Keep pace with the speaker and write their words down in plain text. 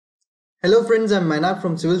Hello friends, I'm Mainak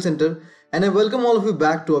from Civil Center and I welcome all of you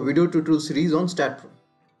back to our video tutorial series on Staad.pro.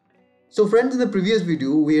 So friends, in the previous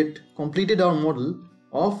video we had completed our model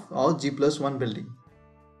of our G+1 building.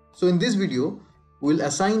 So in this video we'll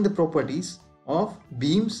assign the properties of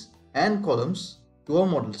beams and columns to our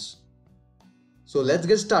models. So let's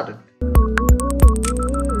get started.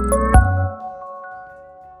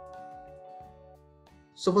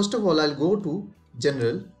 So first of all, I'll go to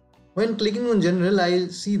General. When clicking on General, I'll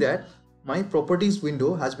see that my properties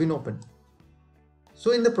window has been opened.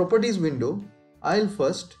 So in the properties window, I'll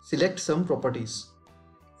first select some properties.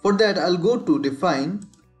 For that, I'll go to Define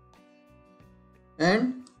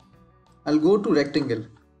and I'll go to Rectangle.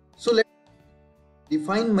 So let's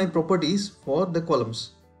define my properties for the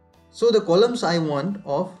columns. So the columns I want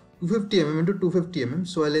of 250 mm into 250 mm.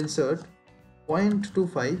 So I'll insert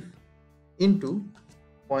 0.25 into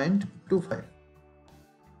 0.25.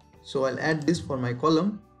 So I'll add this for my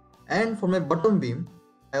column, and for my bottom beam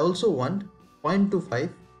I also want 0.25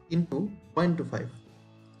 into 0.25.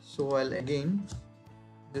 So I'll again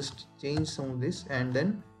just change some of this and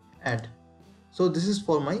then add. So this is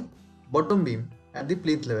for my bottom beam at the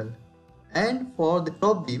plinth level, and for the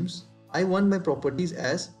top beams I want my properties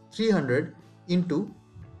as 300 into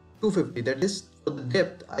 250. That is, for the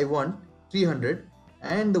depth I want 300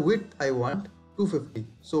 and the width I want 250.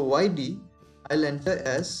 So YD I'll enter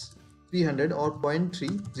as 300 or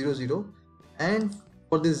 0.300, and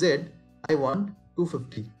for the Z I want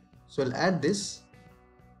 250. So I'll add this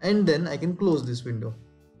and then I can close this window.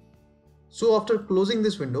 So after closing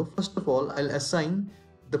this window, first of all I'll assign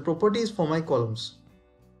the properties for my columns.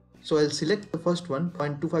 So I'll select the first one,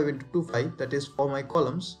 0.25 into 25, that is for my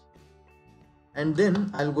columns, and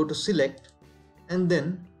then I'll go to select and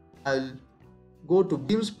then I'll go to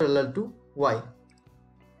beams parallel to Y.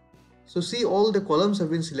 So see, all the columns have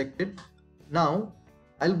been selected. Now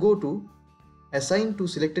I'll go to assign to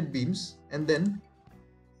selected beams and then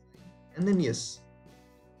yes.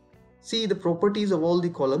 See, the properties of all the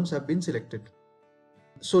columns have been selected.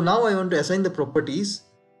 So now I want to assign the properties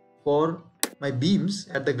for my beams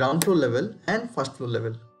at the ground floor level and first floor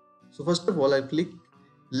level. So first of all, I'll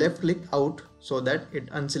left click out so that it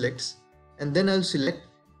unselects, and then I'll select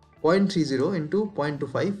 0.30 into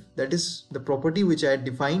 0.25, that is the property which I had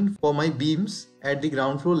defined for my beams at the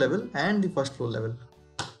ground floor level and the first floor level.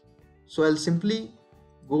 So I'll simply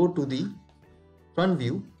go to the front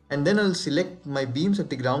view and then I'll select my beams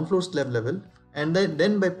at the ground floor slab level, and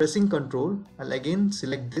then by pressing Ctrl I'll again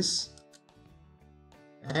select this,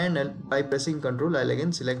 and by pressing Ctrl I'll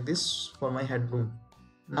again select this for my headroom.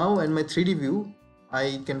 Now in my 3D view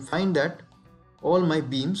I can find that all my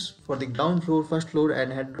beams for the ground floor, first floor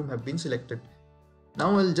and headroom have been selected.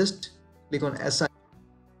 Now I'll just click on Assign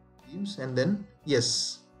Beams and then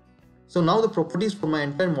yes. So now the properties for my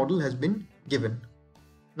entire model has been given.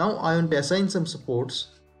 Now I want to assign some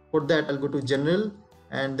supports. For that I'll go to General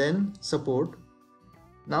and then Support.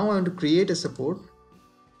 Now I want to create a support.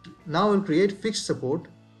 Now I'll create fixed support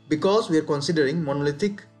because we are considering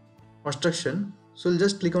monolithic construction. So I'll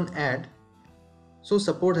just click on Add. So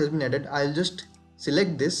support has been added. I'll just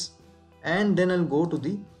select this and then I'll go to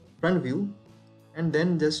the front view and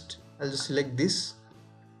then I'll just select this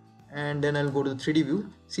and then I'll go to the 3D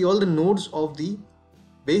view. See, all the nodes of the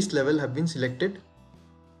base level have been selected.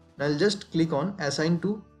 I'll just click on Assign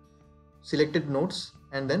to selected nodes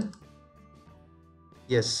and then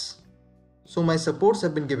yes. So my supports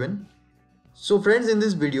have been given. So friends, in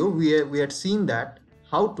this video we had seen that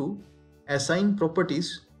how to assign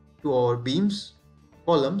properties to our beams,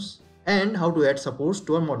 columns, and how to add supports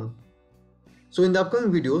to our model. So in the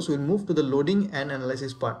upcoming videos we'll move to the loading and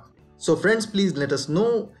analysis part. So friends, please let us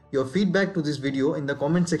know your feedback to this video in the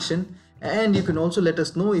comment section, and you can also let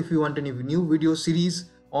us know if you want any new video series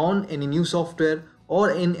on any new software or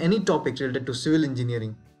in any topic related to civil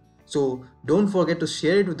engineering. So don't forget to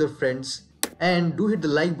share it with your friends and do hit the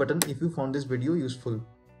like button if you found this video useful.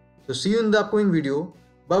 So see you in the upcoming video.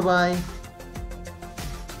 Bye bye.